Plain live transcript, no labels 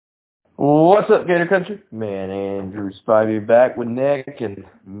What's up, Gator Country? Man, Andrew Spivey back with Nick, and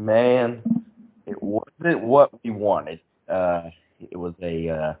man, it wasn't what we wanted. It was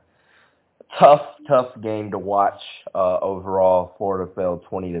a tough game to watch. Overall, Florida fell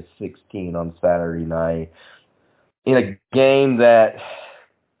 20-16 on Saturday night in a game that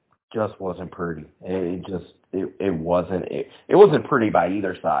just wasn't pretty. It wasn't pretty by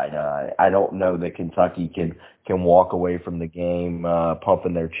either side. I don't know that Kentucky can walk away from the game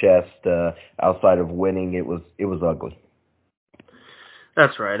pumping their chest outside of winning. It was ugly.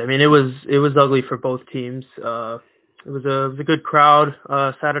 That's right. I mean, it was ugly for both teams. It was a good crowd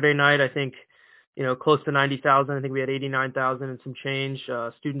Saturday night. I think close to 90,000. I think we had 89,000 and some change.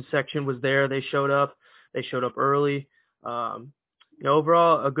 Student section was there. They showed up. They showed up early. Um,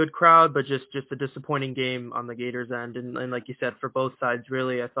 Overall a good crowd, but just a disappointing game on the Gators end. And like you said, for both sides,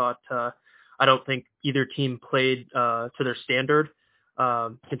 really, I thought I don't think either team played to their standard.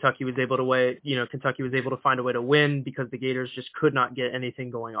 Kentucky was able to find a way to win because the Gators just could not get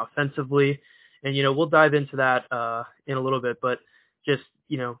anything going offensively. And we'll dive into that in a little bit, but just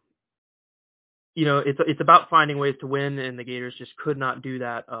it's about finding ways to win, and the Gators just could not do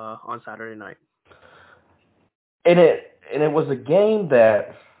that on Saturday night. And it was a game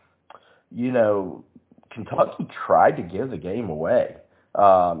that you know Kentucky tried to give the game away.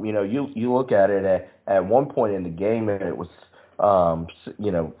 You look at it at one point in the game, and it was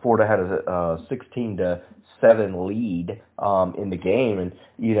Florida had a 16-7 lead in the game, and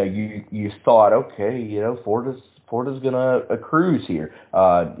you thought, okay, Florida's gonna cruise here.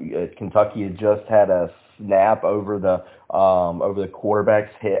 Kentucky had just had a snap over the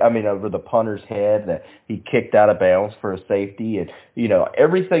quarterback's head. I mean, over the punter's head that he kicked out of bounds for a safety, and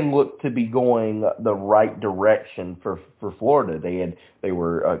everything looked to be going the right direction for Florida. They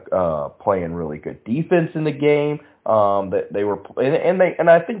were playing really good defense in the game. That they were, and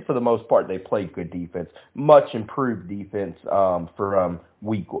I think for the most part they played good defense, much improved defense from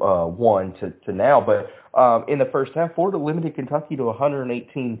week one to now. But in the first half, Florida limited Kentucky to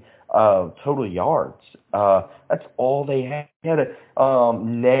 118 total yards. That's all they had. They had a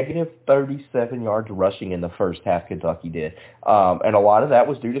negative 37 yards rushing in the first half. Kentucky did, and a lot of that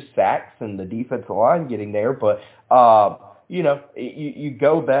was due to sacks and the defensive line getting there. But you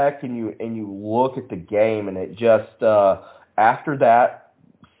go back and you look at the game, and it just after that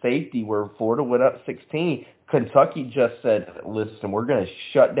safety where Florida went up 16, Kentucky just said, "Listen, we're going to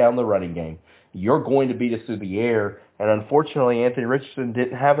shut down the running game. You're going to beat us through the air." And unfortunately, Anthony Richardson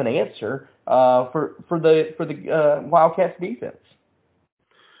didn't have an answer for the Wildcats defense.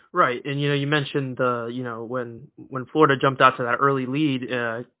 Right, and you mentioned when Florida jumped out to that early lead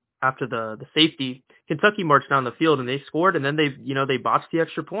after the safety, Kentucky marched down the field and they scored, and then they botched the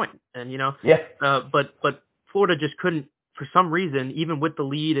extra point, and Yeah. but Florida just couldn't, for some reason, even with the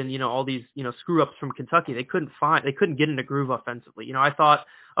lead and all these screw ups from Kentucky, they couldn't get in a groove offensively. I thought,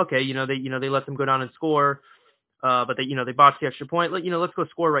 okay, they let them go down and score, but they botched the extra point. Let's go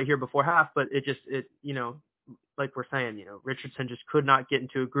score right here before half, but like we're saying, Richardson just could not get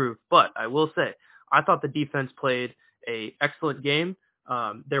into a groove. But I will say, I thought the defense played a excellent game.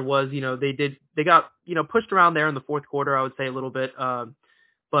 There was, they got, pushed around there in the fourth quarter, I would say a little bit.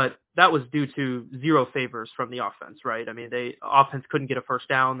 But that was due to zero favors from the offense, right? I mean, offense couldn't get a first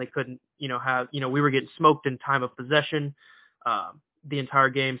down. They couldn't, we were getting smoked in time of possession, the entire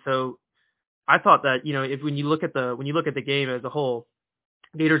game. So I thought that, when you look at the game as a whole,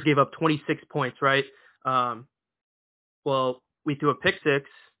 Gators gave up 26 points, right? Well, we threw a pick six,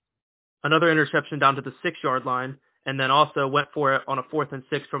 another interception down to the 6-yard line, and then also went for it on a 4th and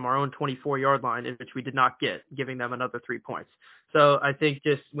 6 from our own 24-yard line, in which we did not get, giving them another 3 points. So I think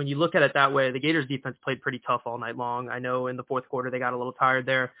just when you look at it that way, the Gators defense played pretty tough all night long. I know in the fourth quarter they got a little tired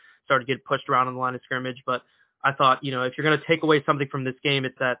there, started to get pushed around on the line of scrimmage, but I thought, if you're going to take away something from this game,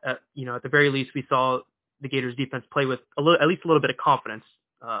 it's that, at the very least, we saw the Gators defense play with at least a little bit of confidence,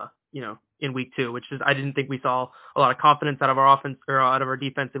 in week 2, which is, I didn't think we saw a lot of confidence out of our offense or out of our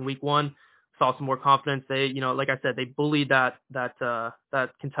defense in week 1. Saw some more confidence. They, like I said, they bullied that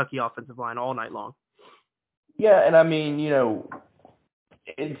Kentucky offensive line all night long. Yeah, and I mean,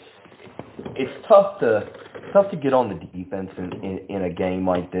 it's tough to get on the defense in a game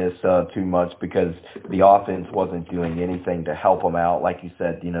like this too much, because the offense wasn't doing anything to help them out. Like you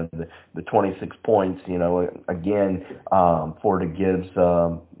said, the 26 points. Again, Florida gives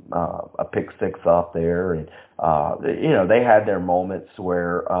a pick six off there, and they had their moments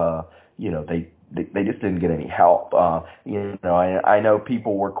where they just didn't get any help. I know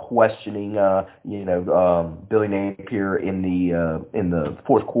people were questioning, Billy Napier in the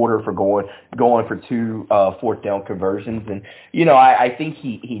fourth quarter for going for two fourth down conversions, and I think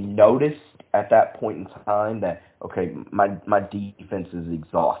he noticed at that point in time that, okay, my defense is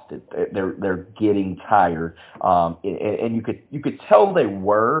exhausted. They're getting tired, and you could tell they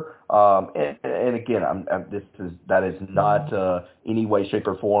were. And again, that is not any way, shape,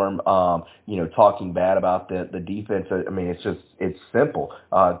 or form, talking bad about the defense. I mean, it's simple.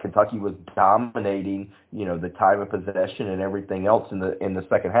 Kentucky was dominating, the time of possession and everything else in the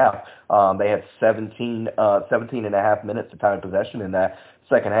second half. They had 17 and a half minutes of time of possession in that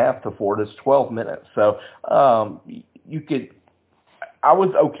second half to Florida's 12 minutes. So I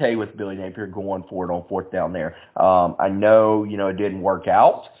was okay with Billy Napier going for it on fourth down there. I know, it didn't work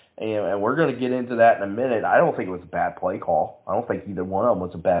out, and we're going to get into that in a minute. I don't think it was a bad play call. I don't think either one of them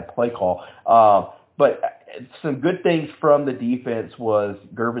was a bad play call. But some good things from the defense was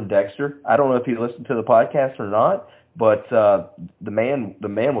Gervin Dexter. I don't know if he listened to the podcast or not, but the man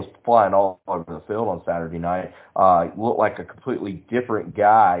was flying all over the field on Saturday night. Looked like a completely different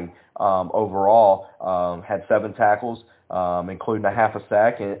guy overall. Had 7 tackles, including a half a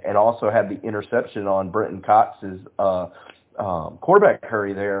sack, and also had the interception on Brenton Cox's quarterback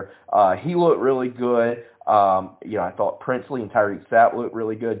hurry there. He looked really good. I thought Princely and Tyreek Sapp looked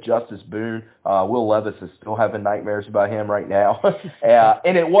really good. Justice Boone, Will Levis is still having nightmares about him right now.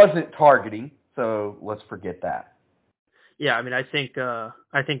 And it wasn't targeting, so let's forget that. Yeah, I mean, I think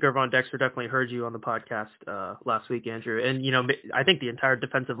Gervon Dexter definitely heard you on the podcast last week, Andrew, and I think the entire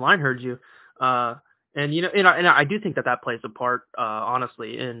defensive line heard you, and I do think that plays a part,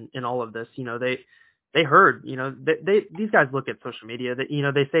 honestly, in all of this. They heard, these guys look at social media. That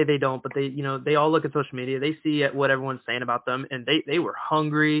they say they don't, but they all look at social media. They see what everyone's saying about them, and they were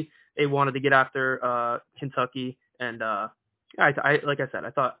hungry. They wanted to get after Kentucky, and like I said,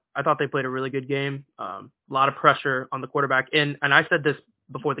 I thought they played a really good game. A lot of pressure on the quarterback, and I said this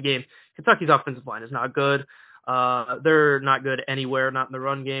before the game. Kentucky's offensive line is not good. They're not good anywhere, not in the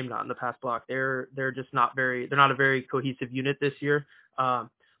run game, not in the pass block. They're just not they're not a very cohesive unit this year.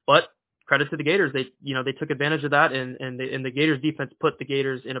 But credit to the Gators. They took advantage of that, and the Gators defense put the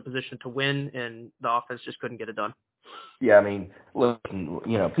Gators in a position to win, and the offense just couldn't get it done. Yeah, I mean, listen,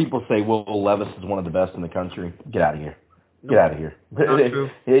 people say Will Levis is one of the best in the country. Get out of here. Get out of here.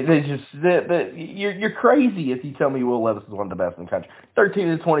 You're crazy if you tell me Will Levis is one of the best in the country.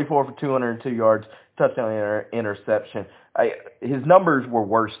 13 to 24 for 202 yards, touchdown interception. His numbers were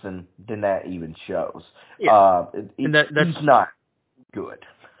worse than that even shows. Yeah. He's not good.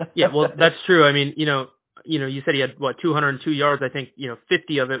 Yeah, well, that's true. I mean, you said he had 202 yards. I think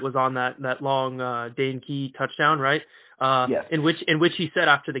 50 of it was on that long Dane Key touchdown, right? Yes. In which he said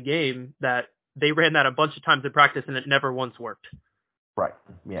after the game that they ran that a bunch of times in practice and it never once worked. Right.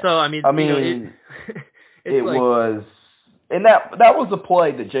 Yeah. So I mean, it was, and that was a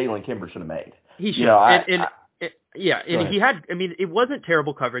play that Jalen Kimber should have made. He should. He had. I mean, it wasn't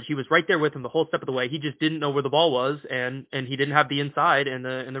terrible coverage. He was right there with him the whole step of the way. He just didn't know where the ball was, and he didn't have the inside, and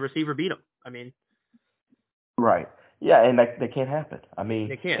the receiver beat him. I mean, right. Yeah, and that can't happen. I mean,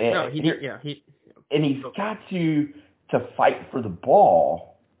 they can't. He's got to fight for the ball.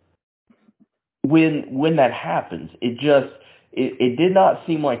 When that happens, it did not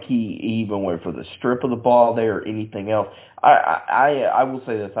seem like he even went for the strip of the ball there or anything else. I will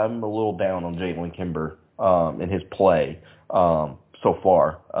say this: I'm a little down on Jalen Kimber in his play so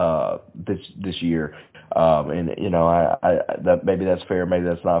far this year, and that maybe that's fair, maybe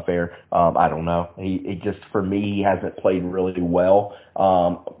that's not fair. I don't know. He just, for me, he hasn't played really well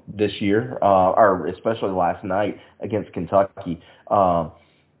this year, or especially last night against Kentucky.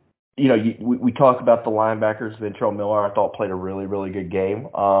 We talk about the linebackers. Ventrell Miller, I thought, played a really, really good game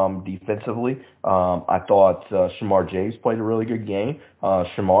defensively. I thought Shamar James played a really good game.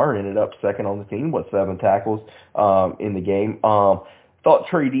 Shamar ended up second on the team with 7 tackles in the game. Thought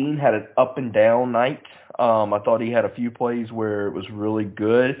Trey Dean had an up and down night. I thought he had a few plays where it was really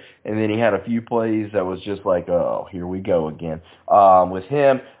good, and then he had a few plays that was just like, oh, here we go again. With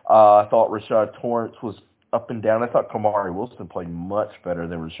him, I thought Rashad Torrance was up and down. I thought Kamari Wilson played much better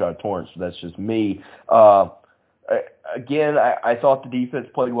than Rashad Torrance. That's just me. Again, I thought the defense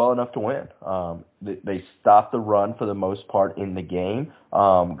played well enough to win. They stopped the run for the most part in the game.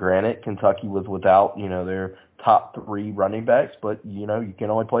 Granted, Kentucky was without, their top 3 running backs, but, you can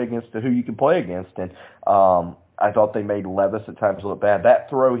only play against who you can play against. And I thought they made Levis at times look bad. That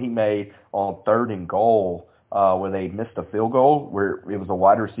throw he made on 3rd and goal where they missed a field goal, where it was a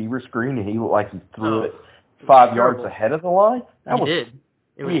wide receiver screen, and he looked like he threw it 5 yards ahead of the line. It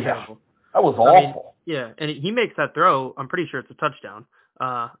was terrible. That was I mean, awful. yeah, and he makes that throw. I'm pretty sure it's a touchdown.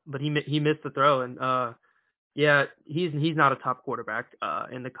 But he missed the throw, and yeah, he's not a top quarterback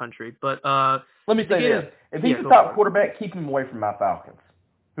in the country. But Let me the say this: Gators, if he's yeah, a go for top it. quarterback, keep him away from my Falcons,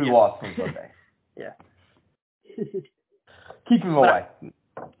 who Yeah, lost on Sunday. yeah. Keep him But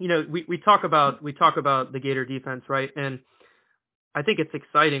away. we talk about the Gator defense, right? And I think it's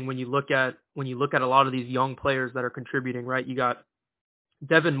exciting when you look at a lot of these young players that are contributing, right? You got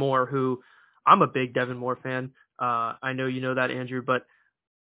Devin Moore, who I'm a big Devin Moore fan. I know you know that, Andrew, but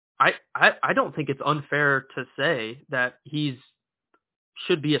I don't think it's unfair to say that he's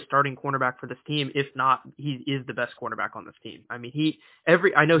should be a starting cornerback for this team. If not, he is the best cornerback on this team. I mean,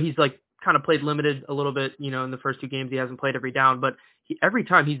 I know he's like kind of played limited a little bit, in the first two games. He hasn't played every down, but every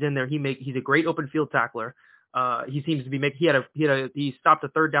time he's in there, he's a great open field tackler. He seems to be he stopped a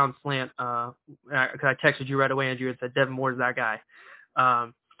third down slant. 'Cause I texted you right away, Andrew, and said Devin Moore's that guy.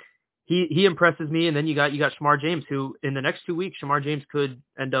 Um, he impresses me. And then you got Shamar James, who in the next 2 weeks, Shamar James could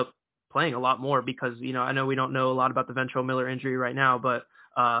end up playing a lot more because, I know we don't know a lot about the Ventrell Miller injury right now, but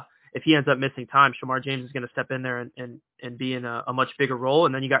if he ends up missing time, Shamar James is going to step in there and be in a much bigger role.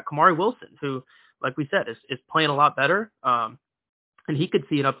 And then you got Kamari Wilson, who, like we said, is playing a lot better. And he could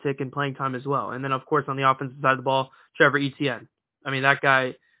see an uptick in playing time as well. And then, of course, on the offensive side of the ball, Trevor Etienne. I mean, that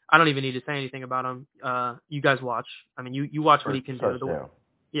guy, I don't even need to say anything about him. You guys watch. I mean, you watch what he can do.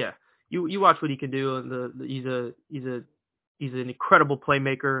 Yeah. You watch what he can do, and he's an incredible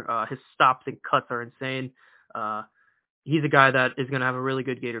playmaker. His stops and cuts are insane. He's a guy that is going to have a really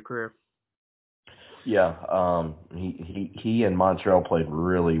good Gator career. Yeah, he and Montreal played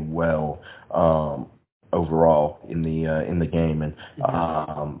really well overall in the game, and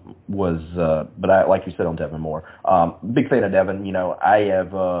but I, like you said on Devin Moore, big fan of Devin. I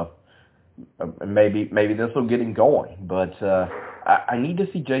have maybe this will get him going, but I need to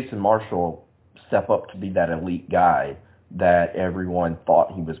see Jason Marshall step up to be that elite guy that everyone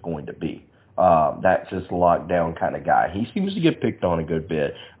thought he was going to be. That just lockdown kind of guy. He seems to get picked on a good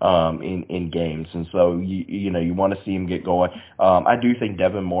bit in games, and so you want to see him get going. I do think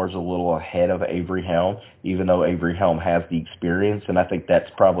Devin Moore's a little ahead of Avery Helm, even though Avery Helm has the experience, and I think that's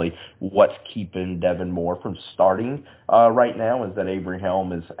probably what's keeping Devin Moore from starting right now is that Avery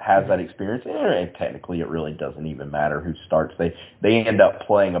Helm has that experience, and technically it really doesn't even matter who starts. They end up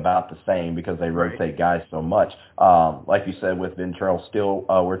playing about the same because they rotate guys so much. Like you said with Ventrell, still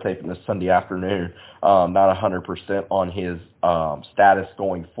we're taping this Sunday afternoon, not 100% on his status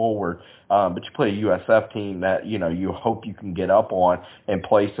going forward. But you play a USF team that, you hope you can get up on and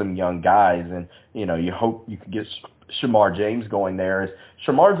play some young guys. And, you hope you can get Shamar James going there.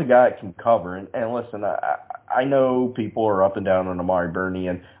 Shamar's a guy that can cover. And listen, I know people are up and down on Amari Burney,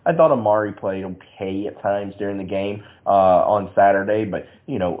 and I thought Amari played okay at times during the game on Saturday. But,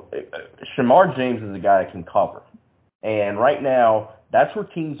 Shamar James is a guy that can cover. And right now, that's where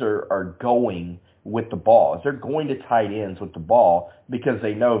teams are going with the ball. Is they're going to tight ends with the ball because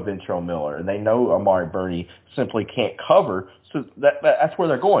they know Ventrell Miller and they know Amari Burney simply can't cover. So that's where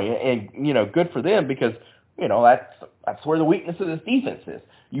they're going. And good for them because that's where the weakness of this defense is.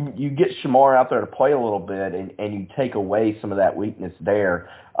 You get Shamar out there to play a little bit and you take away some of that weakness there.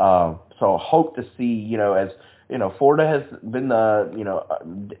 So hope to see, as Florida has been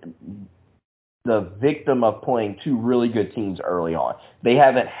the victim of playing two really good teams early on. They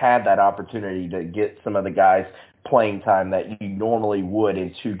haven't had that opportunity to get some of the guys playing time that you normally would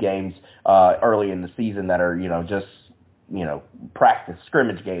in two games early in the season that are, just, practice,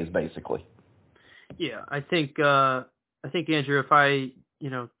 scrimmage games, basically. Yeah, I think Andrew, if I,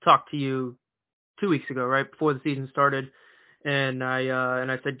 talked to you 2 weeks ago, right before the season started, and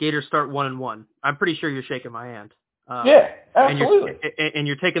I said Gators start 1-1, I'm pretty sure you're shaking my hand. Yeah, absolutely. And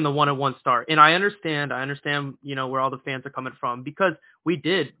you're taking the 1-1 start. And I understand, where all the fans are coming from because the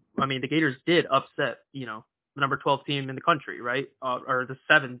Gators did upset, the number 12 team in the country, right? Or the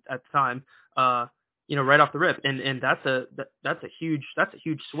 7th at the time, right off the rip. And that's a huge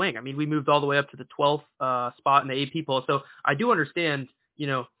swing. I mean, we moved all the way up to the 12th spot in the AP poll. So I do understand,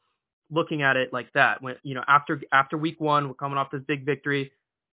 looking at it like that when, after week 1, we're coming off this big victory.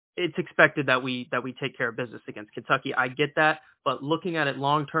 It's expected that we take care of business against Kentucky. I get that, but looking at it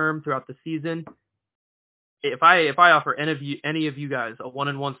long term throughout the season, if I offer any of you guys a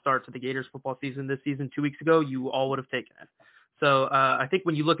 1-1 start to the Gators football season this season 2 weeks ago, you all would have taken it. So I think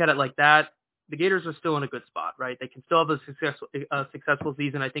when you look at it like that, the Gators are still in a good spot, right? They can still have a successful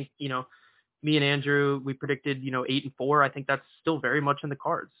season. I think me and Andrew, we predicted 8-4. I think that's still very much in the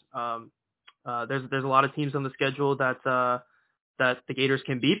cards. There's a lot of teams on the schedule that the Gators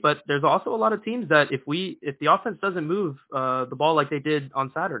can beat, but there's also a lot of teams that if the offense doesn't move the ball like they did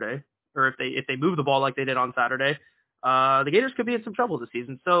on Saturday, or if they move the ball like they did on Saturday, the Gators could be in some trouble this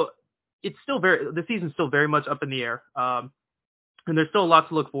season. So the season's still very much up in the air. And there's still a lot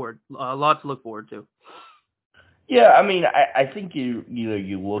to look forward to. Yeah, I mean, I think you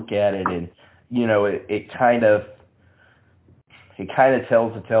look at it and it kind of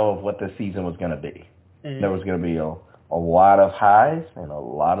tells the tale of what the season was going to be. Mm-hmm. There was going to be a lot of highs and a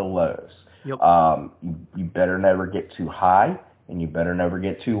lot of lows. Yep. You better never get too high and you better never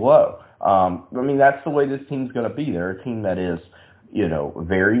get too low. I mean, that's the way this team's going to be. They're a team that is,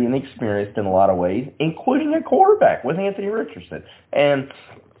 very inexperienced in a lot of ways, including a quarterback with Anthony Richardson. And,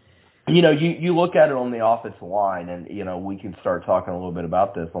 you look at it on the offensive line, and, we can start talking a little bit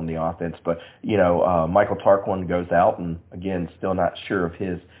about this on the offense, but, Michael Tarquin goes out, and, again, still not sure of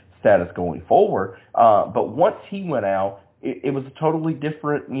his status going forward. But once he went out, it was a totally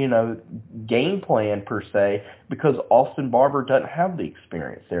different, game plan per se, because Austin Barber doesn't have the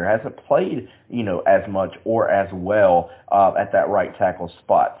experience there, hasn't played, as much or as well at that right tackle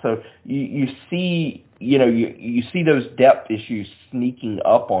spot. So you see, you see those depth issues sneaking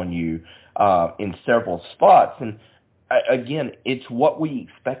up on you in several spots, and again, it's what we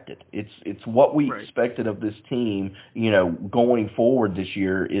expected. It's what we expected of this team, going forward this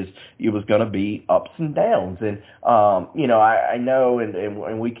year. Is it was going to be ups and downs. And, I know,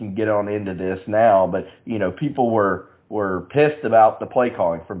 and we can get on into this now, but, people were pissed about the play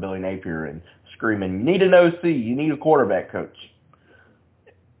calling from Billy Napier and screaming, you need an OC, you need a quarterback coach.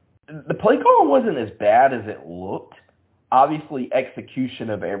 The play calling wasn't as bad as it looked. Obviously, execution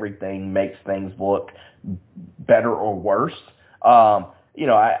of everything makes things look better or worse. I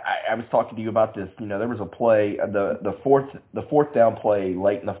was talking to you about this. There was a play, the fourth down play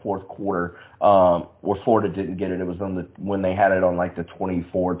late in the fourth quarter, where Florida didn't get it. It was when they had it on like the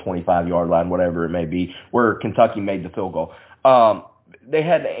 24, 25-yard line, whatever it may be, where Kentucky made the field goal. They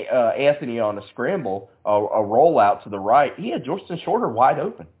had Anthony on a scramble, a rollout to the right. He had Justin Shorter wide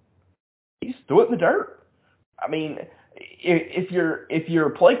open. He just threw it in the dirt. I mean, if you're a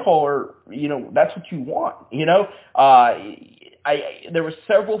play caller, that's what you want. There were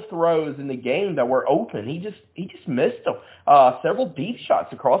several throws in the game that were open. He just missed them. Several deep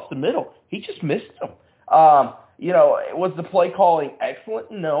shots across the middle. He just missed them. Was the play calling excellent?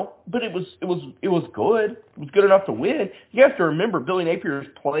 No, but it was good. It was good enough to win. You have to remember, Billy Napier is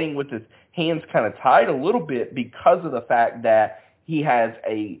playing with his hands kind of tied a little bit because of the fact that he has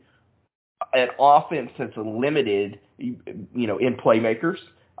an offense that's limited, in playmakers,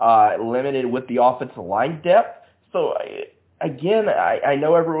 limited with the offensive line depth. So, again, I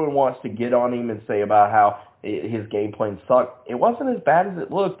know everyone wants to get on him and say about how his game plan sucked. It wasn't as bad as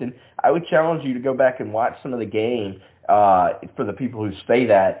it looked, and I would challenge you to go back and watch some of the game for the people who say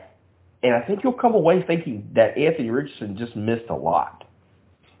that, and I think you'll come away thinking that Anthony Richardson just missed a lot.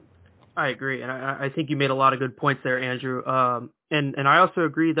 I agree, and I think you made a lot of good points there, Andrew. And I also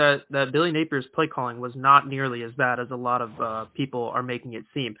agree that Billy Napier's play calling was not nearly as bad as a lot of people are making it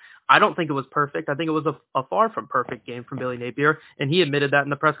seem. I don't think it was perfect. I think it was a far from perfect game from Billy Napier, and he admitted that in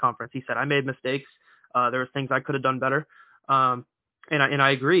the press conference. He said, I made mistakes. There were things I could have done better. And I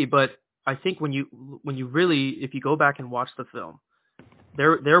agree, but I think when you really, if you go back and watch the film,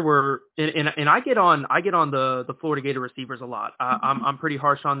 there were, and I get on the Florida Gator receivers a lot. I'm pretty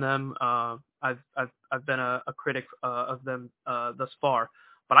harsh on them. I've been a critic of them thus far,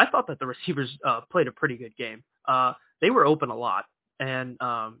 but I thought that the receivers played a pretty good game. They were open a lot, and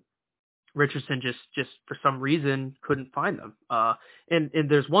Richardson just for some reason couldn't find them. And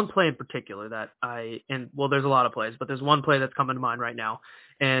there's one play in particular that there's a lot of plays, but there's one play that's coming to mind right now.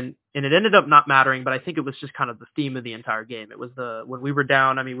 And it ended up not mattering, but I think it was just kind of the theme of the entire game. It was when we were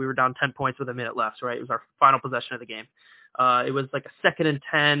down, we were down 10 points with a minute left, right? It was our final possession of the game. It was like a 2nd and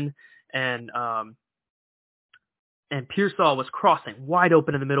 10, and Pearsall was crossing wide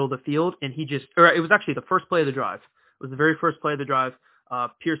open in the middle of the field, and it was actually the first play of the drive. It was the very first play of the drive.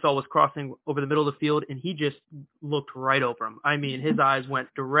 Pearsall was crossing over the middle of the field, and he just looked right over him. His eyes went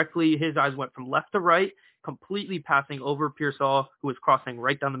from left to right, completely passing over Pearsall, who was crossing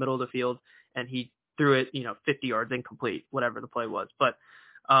right down the middle of the field, and he threw it, 50 yards incomplete, whatever the play was. But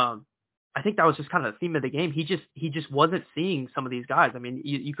I think that was just kind of the theme of the game. He just wasn't seeing some of these guys.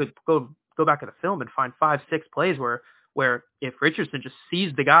 You could go back to the film and find 5-6 plays where if Richardson just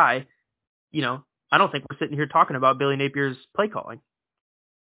sees the guy, I don't think we're sitting here talking about Billy Napier's play calling.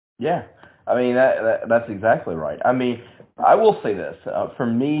 Yeah, that's exactly right. I will say this. For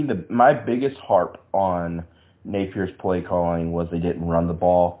me, my biggest harp on Napier's play calling was they didn't run the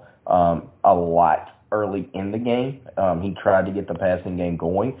ball a lot early in the game. He tried to get the passing game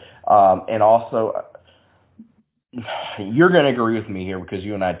going. And also, You're going to agree with me here because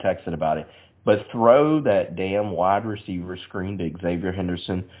you and I texted about it. But throw that damn wide receiver screen to Xavier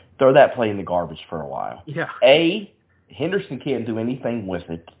Henderson. Throw that play in the garbage for a while. Yeah. A, Henderson can't do anything with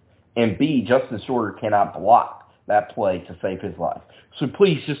it. And B, Justin Shorter cannot block that play to save his life. So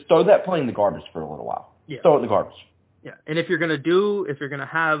please just throw that play in the garbage for a little while. Yeah. Throw it in the garbage. Yeah. And if you're going to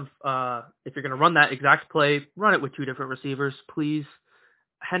run that exact play, run it with two different receivers, please.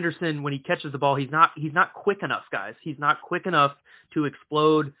 Henderson, when he catches the ball, he's not quick enough, guys. He's not quick enough to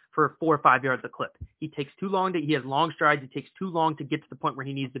explode for 4 or 5 yards a clip. He takes too long he has long strides. It takes too long to get to the point where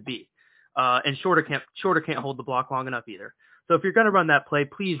he needs to be. And Shorter can't hold the block long enough either. So if you're going to run that play,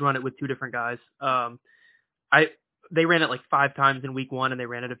 please run it with two different guys. They ran it like 5 times in week 1, and they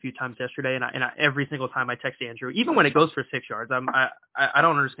ran it a few times yesterday. And I every single time I text Andrew, even when it goes for 6 yards, I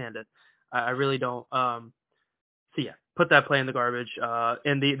don't understand it. I really don't. So yeah, put that play in the garbage.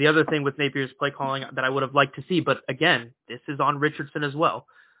 And the other thing with Napier's play calling that I would have liked to see, but again, this is on Richardson as well.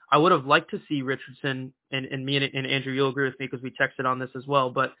 I would have liked to see Richardson, and me and Andrew, you'll agree with me because we texted on this as well,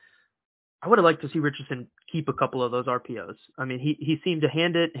 but I would have liked to see Richardson keep a couple of those RPOs. I mean, he seemed to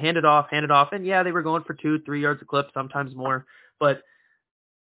hand it off, and yeah, they were going for 2-3 yards a clip, sometimes more, but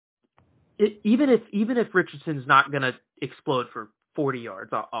even if Richardson's not going to explode for 40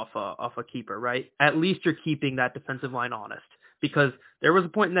 yards off a keeper, right? At least you're keeping that defensive line honest, because there was a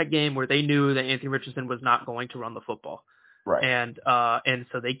point in that game where they knew that Anthony Richardson was not going to run the football. Right. And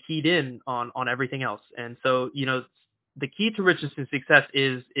so they keyed in on everything else. And so, the key to Richardson's success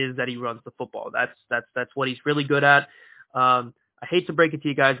is that he runs the football. That's what he's really good at. I hate to break it to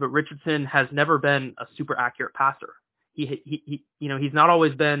you guys, but Richardson has never been a super accurate passer. He's not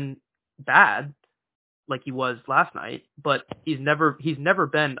always been bad like he was last night, but he's never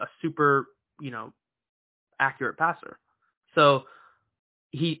been a super, accurate passer. So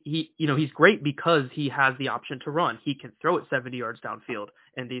he's great because he has the option to run. He can throw it 70 yards downfield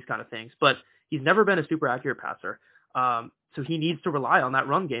and these kind of things, but he's never been a super accurate passer. So he needs to rely on that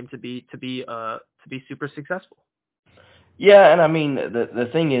run game to be super successful. Yeah, and I mean the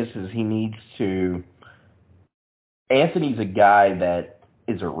thing is he needs to. Anthony's a guy that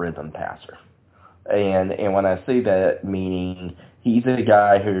is a rhythm passer. And when I say that, meaning he's a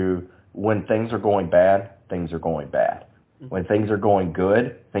guy who, when things are going bad, things are going bad. When things are going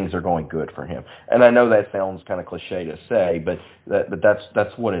good, things are going good for him. And I know that sounds kind of cliche to say, but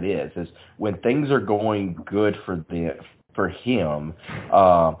that's what it is. Is when things are going good for him,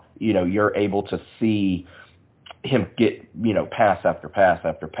 you're able to see him get, pass after pass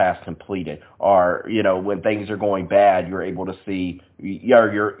after pass completed, or, when things are going bad, you're able to see,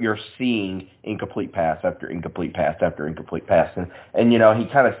 you're seeing incomplete pass after incomplete pass after incomplete pass. And he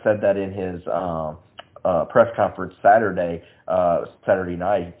kind of said that in his, press conference Saturday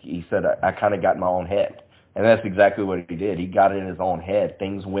night. He said, I kind of got in my own head. And that's exactly what he did. He got in his own head.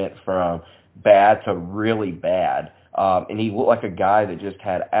 Things went from bad to really bad. And he looked like a guy that just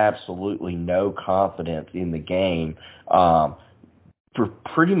had absolutely no confidence in the game for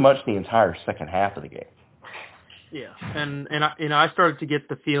pretty much the entire second half of the game. Yeah, and I started to get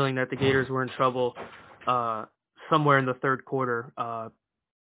the feeling that the Gators were in trouble somewhere in the third quarter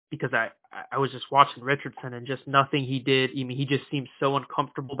because I was just watching Richardson and just nothing he did. I mean, he just seemed so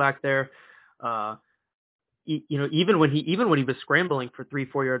uncomfortable back there. Even when he was scrambling for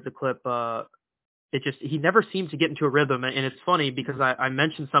 3-4 yards a clip. He never seemed to get into a rhythm. And it's funny because I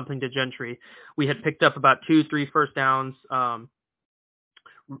mentioned something to Gentry. We had picked up about 2-3 first downs.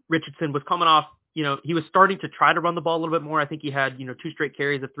 Richardson was coming off, he was starting to try to run the ball a little bit more. I think he had, 2 straight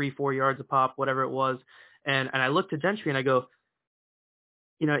carries of 3-4 yards a pop, whatever it was. And I looked at Gentry and I go,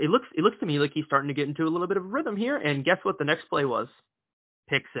 it looks to me like he's starting to get into a little bit of a rhythm here. And guess what the next play was?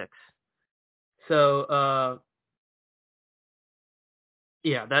 Pick 6. So,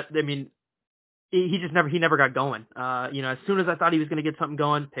 yeah, he never got going. As soon as I thought he was going to get something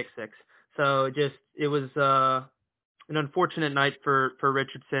going, pick 6. So it was an unfortunate night for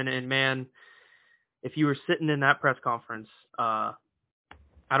Richardson. And man, if you were sitting in that press conference, I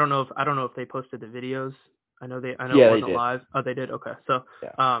don't know if they posted the videos. I know it wasn't live. Oh, they did. Okay. So,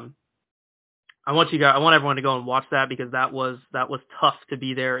 yeah. I want everyone to go and watch that because that was tough to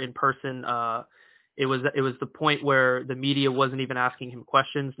be there in person. It was the point where the media wasn't even asking him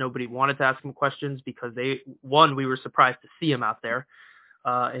questions. Nobody wanted to ask him questions because we were surprised to see him out there.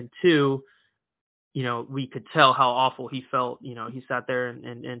 And 2, we could tell how awful he felt. He sat there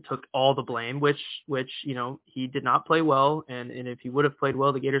and took all the blame, which, he did not play well. And if he would have played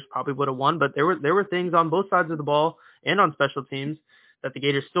well, the Gators probably would have won. But there were things on both sides of the ball and on special teams that the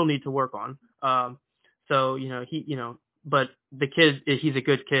Gators still need to work on. So, the kid, he's a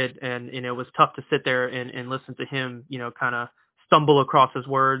good kid, and it was tough to sit there and listen to him, kind of stumble across his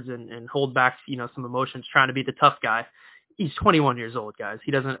words and hold back, some emotions, trying to be the tough guy. He's 21 years old, guys.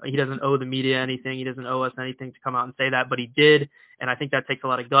 He doesn't owe the media anything. He doesn't owe us anything to come out and say that, but he did, and I think that takes a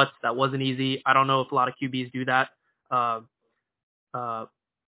lot of guts. That wasn't easy. I don't know if a lot of QBs do that. And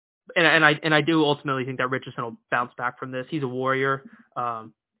I do ultimately think that Richardson will bounce back from this. He's a warrior.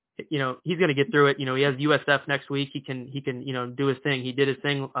 He's going to get through it. He has USF next week. He can do his thing. He did his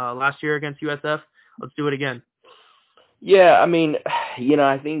thing last year against USF. Let's do it again. Yeah, I mean,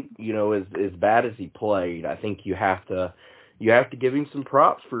 I think, as bad as he played, I think you have to give him some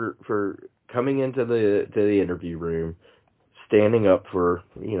props for coming into the interview room, standing up for,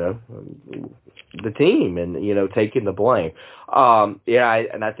 the team and, taking the blame.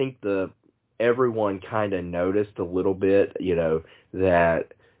 And I think everyone kind of noticed a little bit, that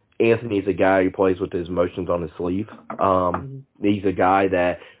Anthony's a guy who plays with his emotions on his sleeve. He's a guy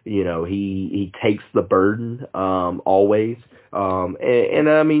that, he takes the burden always. And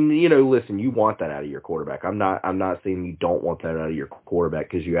I mean, listen, you want that out of your quarterback. I'm not saying you don't want that out of your quarterback,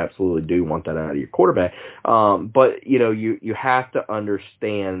 because you absolutely do want that out of your quarterback. But you have to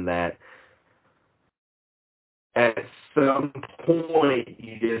understand that at some point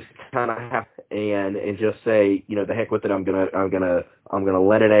you just kind of have and just say, the heck with it. I'm gonna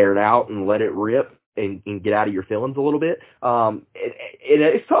let it air it out and let it rip and get out of your feelings a little bit.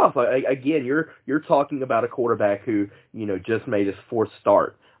 It's tough. Again, you're talking about a quarterback who just made his fourth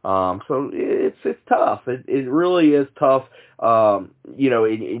start. So it's tough. It really is tough. And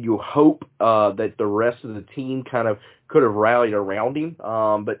you hope that the rest of the team kind of could have rallied around him.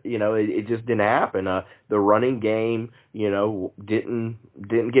 But it just didn't happen. The running game,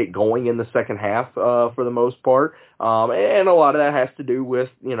 didn't get going in the second half for the most part. And a lot of that has to do with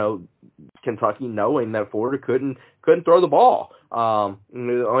Kentucky knowing that Florida couldn't throw the ball. They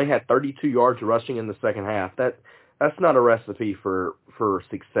only had 32 yards rushing in the second half. That's not a recipe for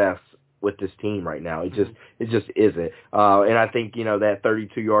success with this team right now. It just isn't. And I think, that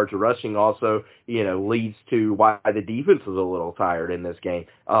 32 yards of rushing also, leads to why the defense was a little tired in this game.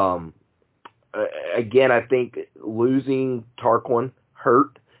 Again, I think losing Tarquin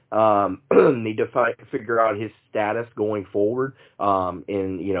hurt. Need to figure out his status going forward. And,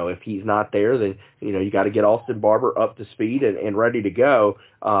 if he's not there, then, you got to get Austin Barber up to speed and ready to go.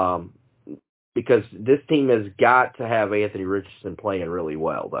 Because this team has got to have Anthony Richardson playing really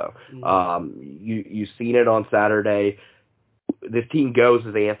well, though. You've seen it on Saturday. This team goes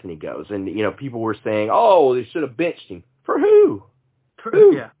as Anthony goes. And, people were saying, oh, they should have benched him. For who?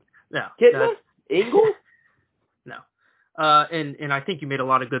 Who? Yeah. No. Kitna? Ingle? No. And I think you made a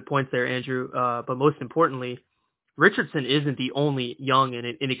lot of good points there, Andrew. But most importantly, Richardson isn't the only young and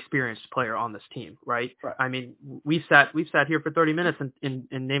inexperienced player on this team, right? I mean, we've sat here for 30 minutes and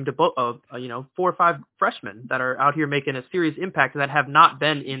named 4 or 5 freshmen that are out here making a serious impact that have not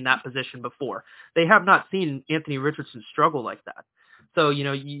been in that position before. They have not seen Anthony Richardson struggle like that. So,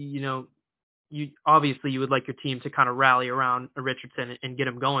 you obviously you would like your team to kind of rally around Richardson and get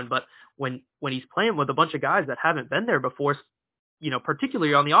him going. But when he's playing with a bunch of guys that haven't been there before,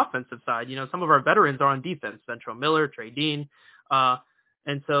 particularly on the offensive side, some of our veterans are on defense, Ventrell Miller, Trey Dean.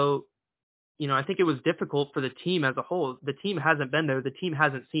 And so, I think it was difficult for the team as a whole. The team hasn't been there. The team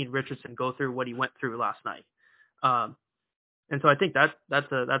hasn't seen Richardson go through what he went through last night. And so I think that's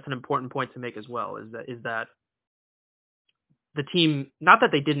an important point to make as well, is that the team, not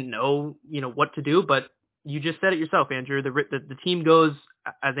that they didn't know, what to do, but you just said it yourself, Andrew, the team goes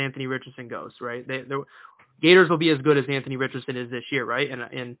as Anthony Richardson goes, right? Gators will be as good as Anthony Richardson is this year, right?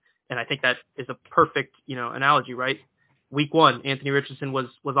 And I think that is a perfect, analogy, right? Week 1, Anthony Richardson was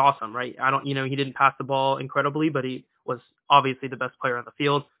awesome, right? He didn't pass the ball incredibly, but he was obviously the best player on the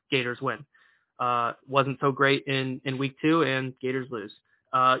field. Gators win. Wasn't so great in week 2, and Gators lose.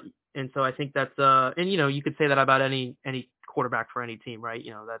 And so I think that's and you could say that about any quarterback for any team, right?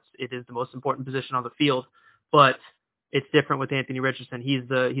 It is the most important position on the field, but it's different with Anthony Richardson. He's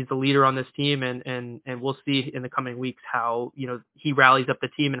the leader on this team, and we'll see in the coming weeks how, he rallies up the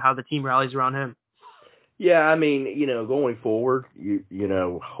team and how the team rallies around him. Yeah, I mean, going forward,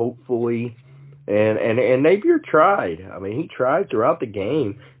 hopefully, and Napier tried. I mean, he tried throughout the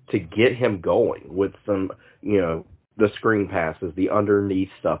game to get him going with some, the screen passes, the underneath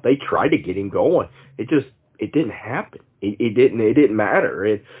stuff. They tried to get him going. It didn't happen. It didn't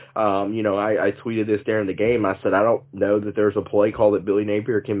matter. I tweeted this during the game. I said, I don't know that there's a play call that Billy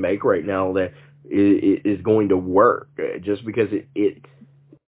Napier can make right now that is going to work, just because it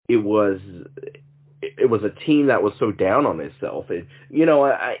was a team that was so down on itself. And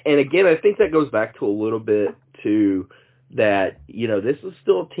again, I think that goes back to a little bit to that, this is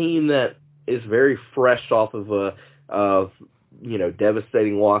still a team that is very fresh off of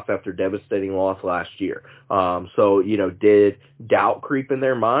devastating loss after devastating loss last year. So, did doubt creep in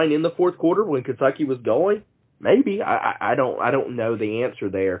their mind in the fourth quarter when Kentucky was going? Maybe. I don't know the answer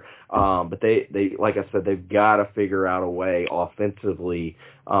there. But they like I said, they've got to figure out a way offensively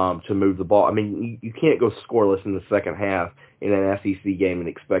to move the ball. I mean, you can't go scoreless in the second half in an SEC game and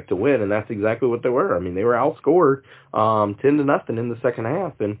expect to win, and that's exactly what they were. I mean, they were outscored 10-0 in the second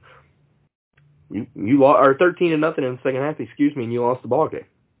half, and you lost, or 13-0 in the second half, and you lost the ball game.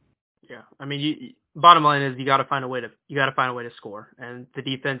 Yeah, I mean, bottom line is you got to find a way to score, and the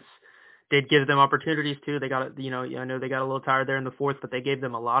defense did give them opportunities too. They got, I know they got a little tired there in the fourth, but they gave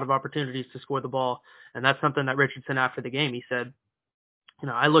them a lot of opportunities to score the ball, and that's something that Richardson after the game, he said,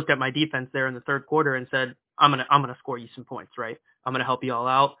 I looked at my defense there in the third quarter and said, I'm gonna score you some points, right? I'm gonna help you all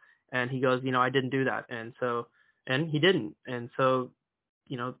out, and he goes, I didn't do that, and he didn't, and so,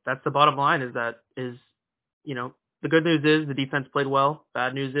 that's the bottom line is the good news is the defense played well.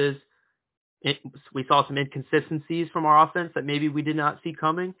 Bad news is we saw some inconsistencies from our offense that maybe we did not see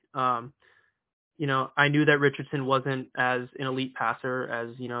coming. I knew that Richardson wasn't as an elite passer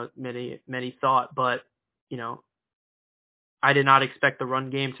as, many thought, but, I did not expect the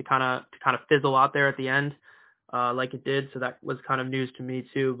run game to kind of fizzle out there at the end, like it did. So that was kind of news to me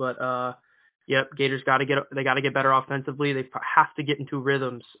too. But, yep, Gators got to get better offensively. They have to get into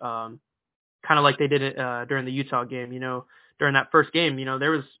rhythms, kind of like they did during the Utah game. During that first game,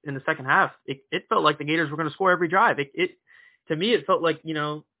 there was in the second half, it felt like the Gators were going to score every drive. To me, it felt like,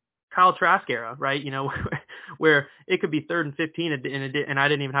 Kyle Trask era, right? Where it could be 3rd and 15 and I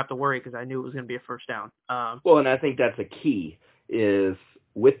didn't even have to worry because I knew it was going to be a first down. Well, and I think that's a key is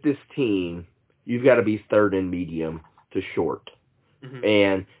with this team, you've got to be 3rd and medium to short. Mm-hmm.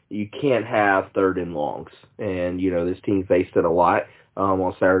 And you can't have 3rd and longs. And, this team faced it a lot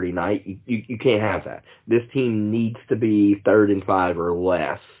on Saturday night. You can't have that. This team needs to be 3rd and 5 or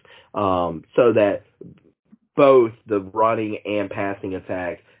less so that both the running and passing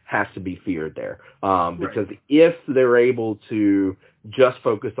attack has to be feared there. Because if they're able to just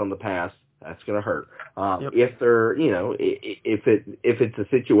focus on the pass, that's going to hurt. Yep. If they're, if it's a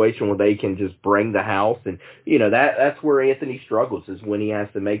situation where they can just bring the house, and that's where Anthony struggles is when he has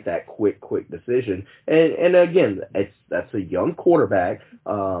to make that quick decision. And again, that's a young quarterback,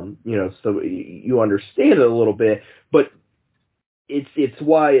 so you understand it a little bit, but it's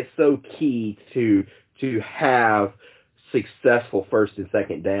why it's so key to have successful first and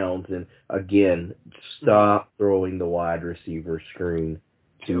second downs, and again, stop throwing the wide receiver screen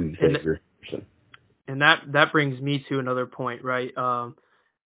to Xavier Henderson. And that brings me to another point, right?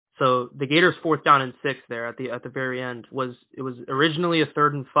 So the Gators 4th down and 6 there at the very end was originally a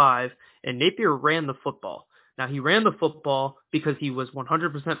 3rd and 5, and Napier ran the football. Now he ran the football because he was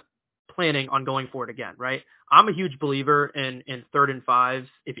 100% planning on going for it again, right? I'm a huge believer in 3rd and 5s.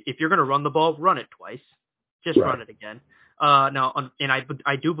 If you're going to run the ball, run it twice. Just run it again. Now, and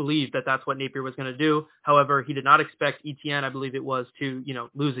I do believe that that's what Napier was going to do. However, he did not expect Etienne, I believe it was, to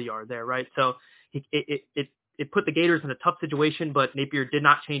lose a yard there, right? So it put the Gators in a tough situation, but Napier did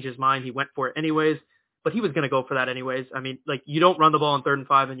not change his mind. He went for it anyways, but he was going to go for that anyways. I mean, like, you don't run the ball on 3rd and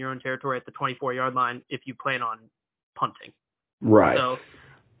 5 in your own territory at the 24-yard line if you plan on punting. Right. So,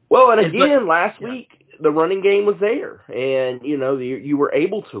 well, and again, last week the running game was there, and you were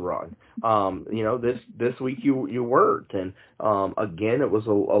able to run. This week you weren't, and again, it was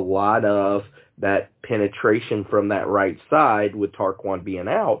a lot of that penetration from that right side with Tarquan being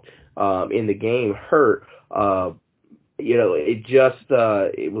out in the game hurt.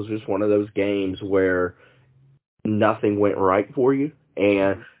 It was just one of those games where nothing went right for you,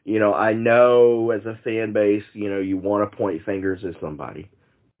 and I know as a fan base, you want to point fingers at somebody,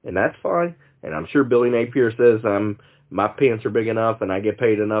 and that's fine. And I'm sure Billy Napier says my pants are big enough and I get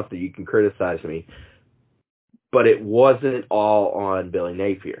paid enough that you can criticize me. But it wasn't all on Billy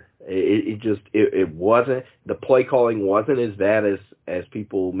Napier. It wasn't. The play calling wasn't as bad as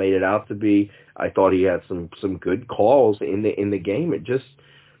people made it out to be. I thought he had some good calls in the game. It just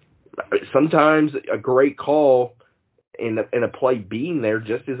sometimes a great call in a play being there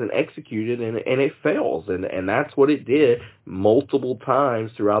just isn't executed, and it fails, and that's what it did multiple times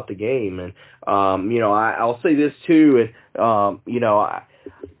throughout the game. And I'll say this too, and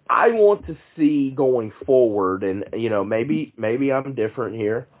I want to see going forward, and maybe I'm different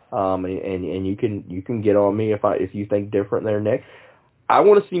here, and you can get on me if you think different there, Nick. I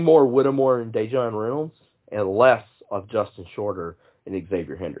want to see more Whittemore and Daejon Reynolds and less of Justin Shorter and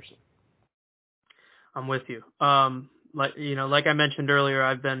Xavier Henderson. I'm with you. like I mentioned earlier,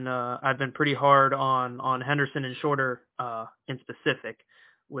 I've been pretty hard on Henderson and Shorter in specific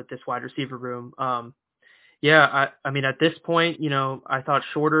with this wide receiver room. Yeah, I mean, at this point, I thought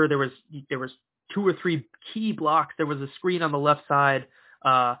Shorter, there was 2 or 3 key blocks. There was a screen on the left side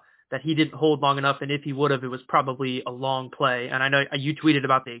that he didn't hold long enough, and if he would have, it was probably a long play. And I know you tweeted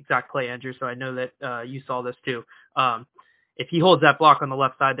about the exact play, Andrew, so I know that you saw this too. If he holds that block on the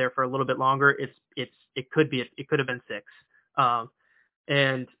left side there for a little bit longer, it could have been 6.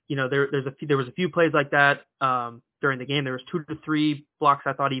 And there was a few plays like that during the game. There was 2 to 3 blocks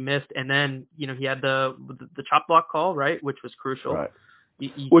I thought he missed, and then he had the chop block call, right, which was crucial. Right.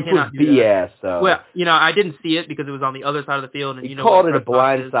 You Which was BS. Well, I didn't see it because it was on the other side of the field, and he called it a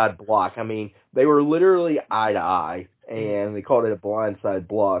blindside block. I mean, they were literally eye to eye, and they called it a blindside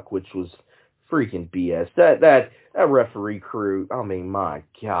block, which was freaking BS. That referee crew. I mean, my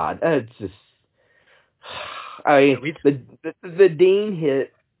God, that's just. I mean, the Dean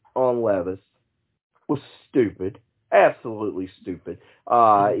hit on Levis was stupid, absolutely stupid.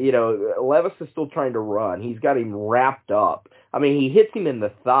 Levis is still trying to run. He's got him wrapped up. I mean, he hits him in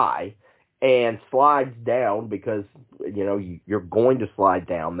the thigh and slides down because you're going to slide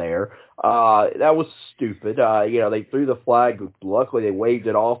down there. That was stupid. They threw the flag. Luckily, they waved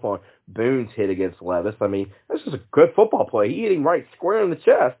it off on Boone's hit against Levis. I mean, this is a good football play. He hit him right square in the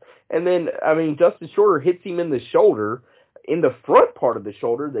chest. And then, Justin Shorter hits him in the shoulder, in the front part of the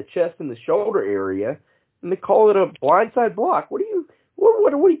shoulder, the chest and the shoulder area, and they call it a blindside block. What are you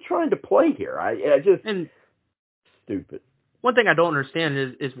trying to play here? Stupid. One thing I don't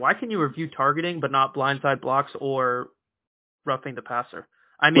understand is why can you review targeting but not blindside blocks or roughing the passer?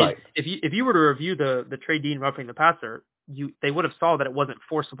 I mean, right. if you were to review the Trey Dean roughing the passer, they would have saw that it wasn't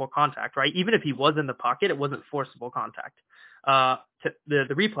forcible contact, right? Even if he was in the pocket, it wasn't forcible contact. The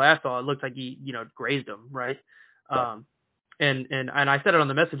replay I saw, it looked like he grazed him, right? And I said it on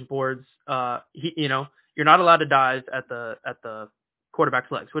the message boards. You're not allowed to dive at the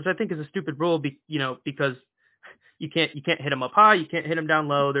quarterback's legs, which I think is a stupid rule. Because you can't hit him up high, you can't hit him down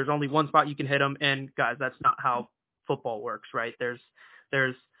low. There's only one spot you can hit him, and guys, that's not how football works, right? There's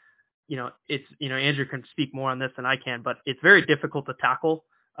Andrew can speak more on this than I can, but it's very difficult to tackle.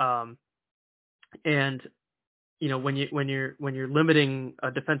 And when you're limiting a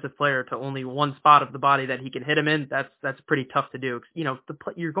defensive player to only one spot of the body that he can hit him in, that's pretty tough to do.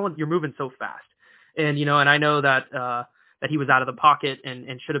 You're moving so fast, and I know that he was out of the pocket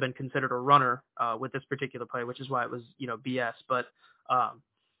and should have been considered a runner with this particular play, which is why it was BS. But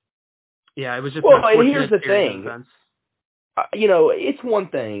it was just. Well, and here's the thing. It's one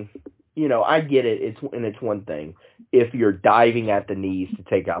thing. I get it. It's one thing if you're diving at the knees to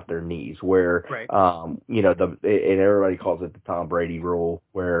take out their knees, where, right. and everybody calls it the Tom Brady rule,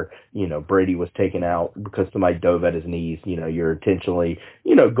 where, Brady was taken out because somebody dove at his knees. You're intentionally,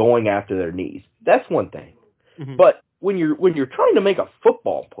 going after their knees. That's one thing. Mm-hmm. But when you're trying to make a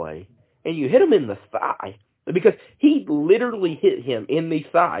football play and you hit him in the thigh, because he literally hit him in the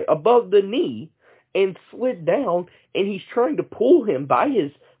thigh above the knee and slid down, and he's trying to pull him by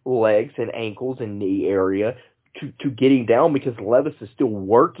his legs and ankles and knee area to get him down because Levis is still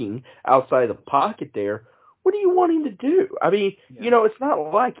working outside the pocket there. What do you want him to do? I mean, it's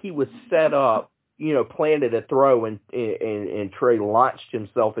not like he was set up, planted a throw and Trey launched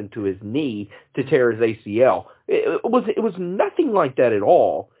himself into his knee to tear his ACL. It was nothing like that at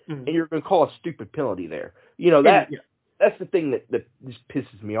all. Mm-hmm. And you're going to call a stupid penalty there. That's the thing that just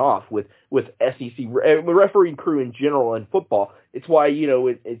pisses me off with SEC refereeing crew in general in football. It's why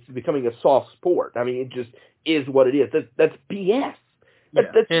it's becoming a soft sport. I mean, it just is what it is. That's BS.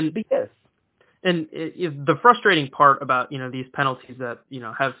 That's BS. And the frustrating part about these penalties that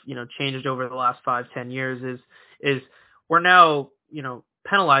have changed over the last 5-10 years is we're now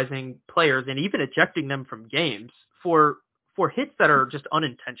penalizing players and even ejecting them from games for hits that are just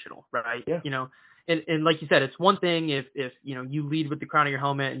unintentional, right? Yeah. And like you said, it's one thing if you lead with the crown of your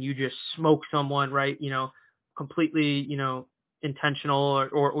helmet and you just smoke someone, right? Completely, intentional,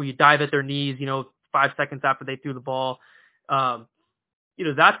 or you dive at their knees, 5 seconds after they threw the ball.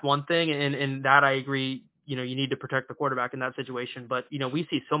 That's one thing, and that I agree. You need to protect the quarterback in that situation. But we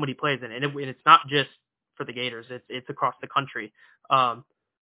see so many plays, and it's not just for the Gators; it's across the country.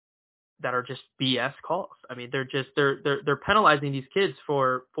 That are just BS calls. I mean, they're penalizing these kids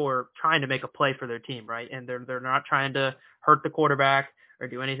for trying to make a play for their team, right? And they're not trying to hurt the quarterback or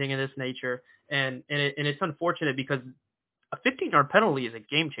do anything of this nature. And it's unfortunate because a 15-yard penalty is a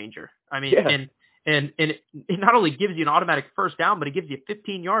game changer. I mean, and it not only gives you an automatic first down, but it gives you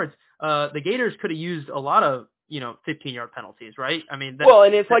 15 yards. The Gators could have used a lot of 15-yard penalties, right? I mean,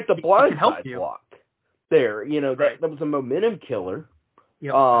 and it's like the blindside block. there. Right. That was a momentum killer.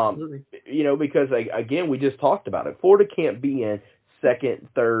 Yep, absolutely. Because again, we just talked about it. Florida can't be in second,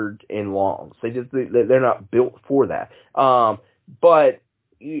 third, and longs. They're not built for that. But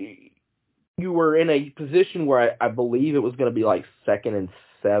you were in a position where I believe it was going to be like 2nd and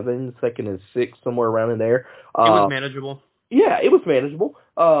 7, 2nd and 6, somewhere around in there. It was manageable. Yeah, it was manageable.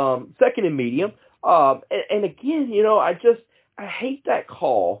 2nd and medium. And again, I hate that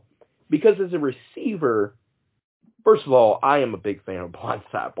call because as a receiver, first of all, I am a big fan of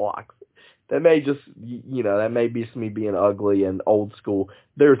blindside blocks. That may just, that may be me being ugly and old school.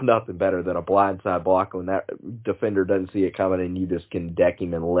 There's nothing better than a blindside block when that defender doesn't see it coming and you just can deck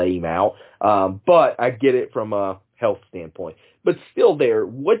him and lay him out. But I get it from a health standpoint. But still there,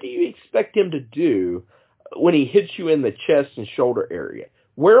 what do you expect him to do when he hits you in the chest and shoulder area?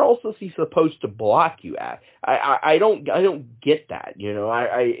 Where else is he supposed to block you at? I don't get that.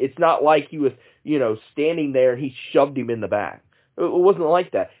 It's not like he was, standing there and he shoved him in the back. It wasn't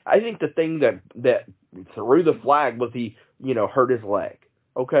like that. I think the thing that threw the flag was he, hurt his leg.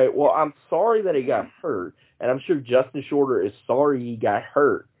 Okay, well, I'm sorry that he got hurt, and I'm sure Justin Shorter is sorry he got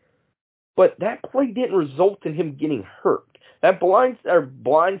hurt. But that play didn't result in him getting hurt. That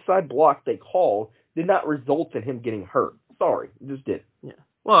blindside block they called did not result in him getting hurt. Sorry, it just didn't. Yeah.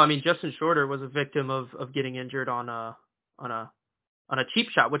 Well, I mean, Justin Shorter was a victim of getting injured on a cheap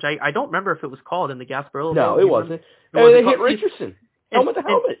shot, which I don't remember if it was called in the Gasparilla. No, it wasn't. They hit Richardson. Helmet to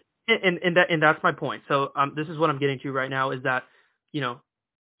helmet. And that's my point. So this is what I'm getting to right now is that,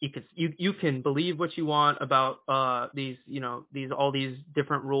 you can believe what you want about all these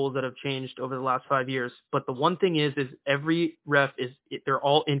different rules that have changed over the last 5 years. But the one thing is every ref they're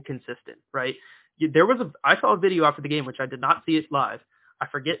all inconsistent, right? I saw a video after the game, which I did not see it live. I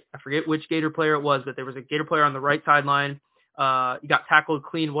forget which Gator player it was, but there was a Gator player on the right sideline. He got tackled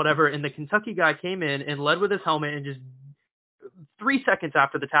clean, whatever. And the Kentucky guy came in and led with his helmet and just 3 seconds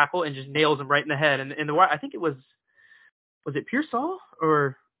after the tackle and just nails him right in the head. And I think it was it Pearsall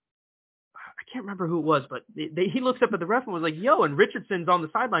or I can't remember who it was, but he looks up at the ref and was like, "Yo!" And Richardson's on the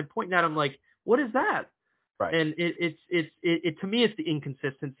sideline pointing at him like, "What is that?" Right. And it to me, it's the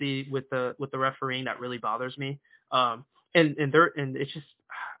inconsistency with the refereeing that really bothers me. And it's just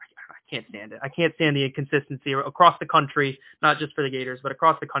I can't stand it. I can't stand the inconsistency across the country, not just for the Gators, but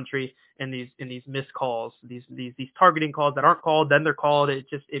across the country in these missed calls, these targeting calls that aren't called, then they're called. It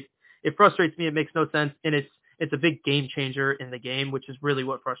frustrates me. It makes no sense, and it's a big game changer in the game, which is really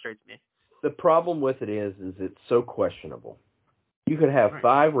what frustrates me. The problem with it is it's so questionable. You could have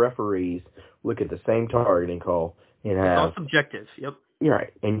 5 referees look at the same targeting call and have... It's all subjective, yep. You're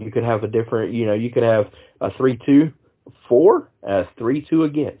right. And you could have a different, you could have a 3-2 for, a 3-2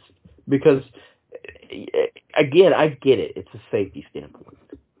 against. Because, again, I get it. It's a safety standpoint.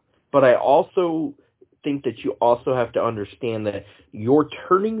 But I also think that you also have to understand that you're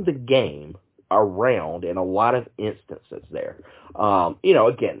turning the game around in a lot of instances there.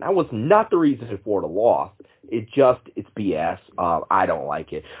 Again, that was not the reason Florida lost. It's BS. I don't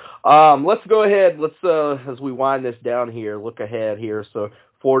like it. Let's go ahead. Let's, as we wind this down here, look ahead here. So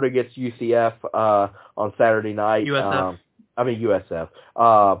Florida gets UCF on Saturday night. USF.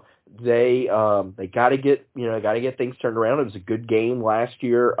 USF. They got to get things turned around. It was a good game last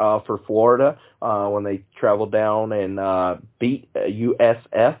year for Florida when they traveled down and beat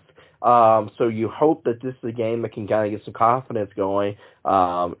USF. So you hope that this is a game that can kind of get some confidence going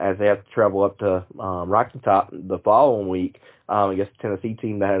as they have to travel up to Rocky Top the following week against the Tennessee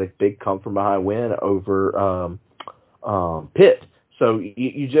team that had a big come-from-behind win over Pitt. So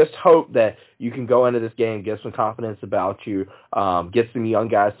you just hope that you can go into this game, get some confidence about you, get some young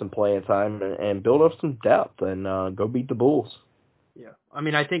guys some playing time, and build up some depth and go beat the Bulls. Yeah, I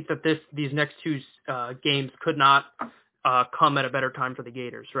mean, I think that these next 2 games could not come at a better time for the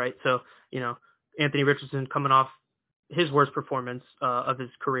Gators, right? So, Anthony Richardson coming off his worst performance of his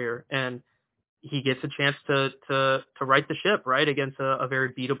career, and he gets a chance to right the ship, right, against a very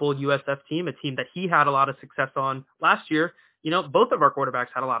beatable USF team, a team that he had a lot of success on last year. Both of our quarterbacks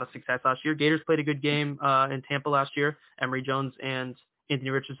had a lot of success last year. Gators played a good game in Tampa last year. Emory Jones and Anthony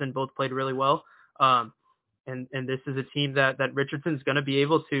Richardson both played really well. And this is a team that Richardson's going to be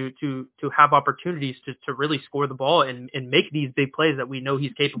able to have opportunities to really score the ball and make these big plays that we know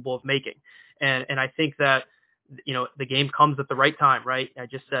he's capable of making. And I think that, the game comes at the right time, right? I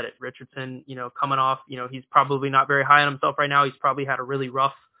just said it. Richardson, coming off, he's probably not very high on himself right now. He's probably had a really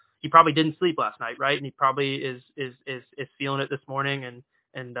rough, he probably didn't sleep last night, right? And he probably is feeling it this morning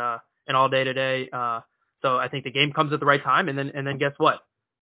and all day today. So I think the game comes at the right time. And then guess what?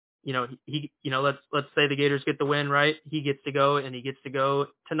 let's say the Gators get the win, right? He gets to go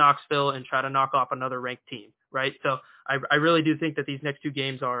to Knoxville and try to knock off another ranked team, right? So I really do think that these next 2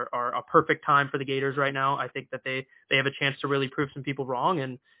 games are a perfect time for the Gators right now. I think that they have a chance to really prove some people wrong,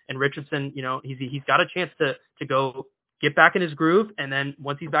 and Richardson, he's got a chance to go get back in his groove, and then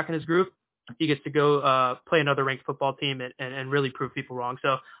once he's back in his groove, he gets to go play another ranked football team and really prove people wrong.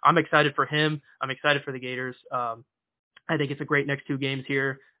 So I'm excited for him. I'm excited for the Gators. I think it's a great next 2 games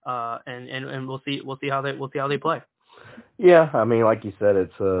here, and we'll see how they play. Yeah, I mean, like you said,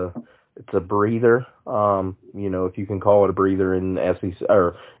 it's a breather. If you can call it a breather in SEC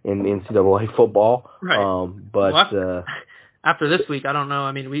or in NCAA football. Right. But after this week, I don't know.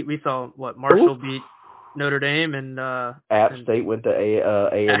 I mean, we saw what Marshall beat Notre Dame, and App State went to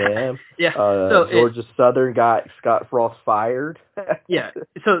A&M. Yeah. Georgia Southern got Scott Frost fired. Yeah.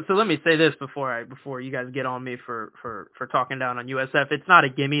 So let me say this before you guys get on me for talking down on USF. It's not a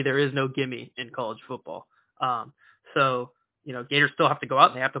gimme. There is no gimme in college football. Gators still have to go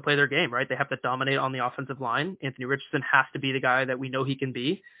out and they have to play their game, right? They have to dominate on the offensive line. Anthony Richardson has to be the guy that we know he can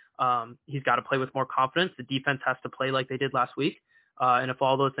be. He's got to play with more confidence. The defense has to play like they did last week. And if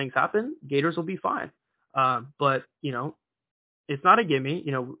all those things happen, Gators will be fine. But it's not a gimme.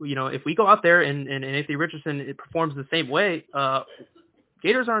 If we go out there and Anthony Richardson performs the same way,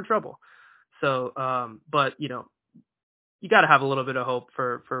 Gators are in trouble. So, but you got to have a little bit of hope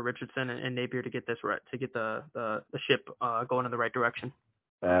for Richardson and Napier to get this right, to get the ship going in the right direction.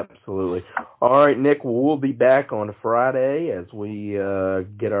 Absolutely. All right, Nick, we'll be back on Friday as we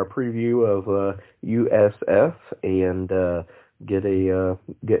get our preview of USF and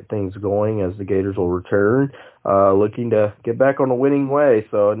get things going as the Gators will return, looking to get back on the winning way.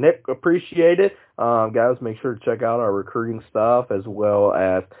 So, Nick, appreciate it. Guys, make sure to check out our recruiting stuff as well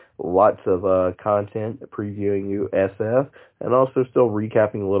as lots of content previewing USF and also still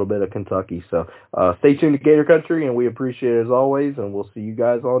recapping a little bit of Kentucky. So stay tuned to Gator Country, and we appreciate it as always, and we'll see you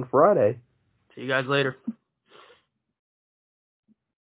guys on Friday. See you guys later.